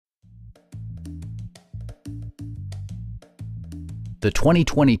the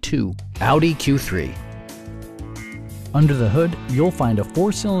 2022 Audi Q3. Under the hood, you'll find a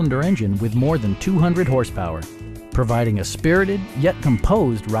 4-cylinder engine with more than 200 horsepower, providing a spirited yet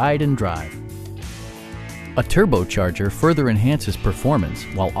composed ride and drive. A turbocharger further enhances performance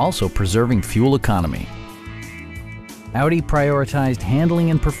while also preserving fuel economy. Audi prioritized handling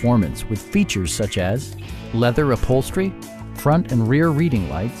and performance with features such as leather upholstery, front and rear reading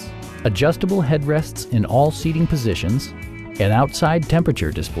lights, adjustable headrests in all seating positions, an outside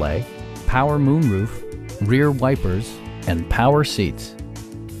temperature display, power moonroof, rear wipers, and power seats.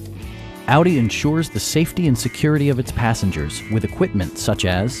 Audi ensures the safety and security of its passengers with equipment such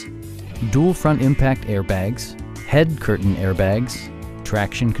as dual front impact airbags, head curtain airbags,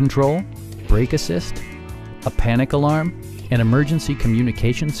 traction control, brake assist, a panic alarm, an emergency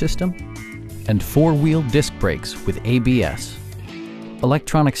communication system, and 4-wheel disc brakes with ABS.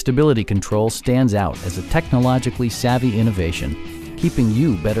 Electronic stability control stands out as a technologically savvy innovation, keeping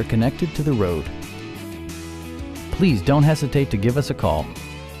you better connected to the road. Please don't hesitate to give us a call.